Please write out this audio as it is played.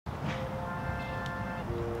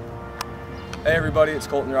Hey everybody, it's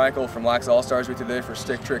Colton Reichel from Lax All-Stars with you today for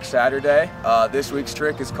Stick Trick Saturday. This week's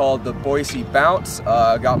trick is called the Boise Bounce.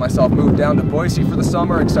 Got myself moved down to Boise for the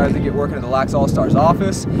summer, excited to get working at the Lax All-Stars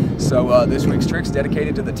office. So this week's trick is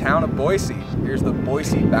dedicated to the town of Boise. Here's the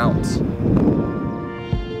Boise Bounce.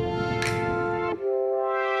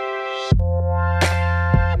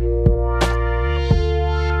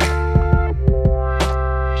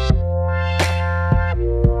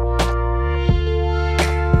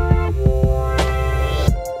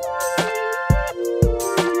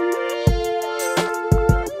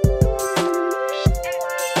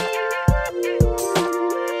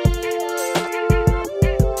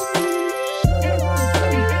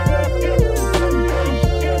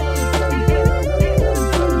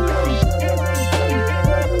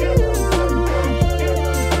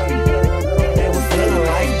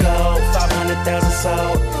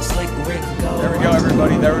 There we go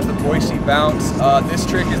everybody, there was the Boise Bounce. This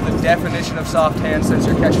trick is the definition of soft hands since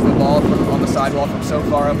you're catching the ball on the sidewall from so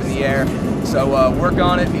far up in the air. So work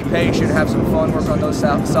on it, be patient, have some fun, work on those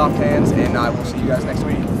soft hands, and I will see you guys next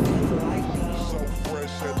week. So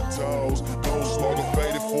fresh at the toes, no longer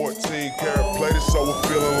faded, 14 karat plated, so we're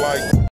feeling like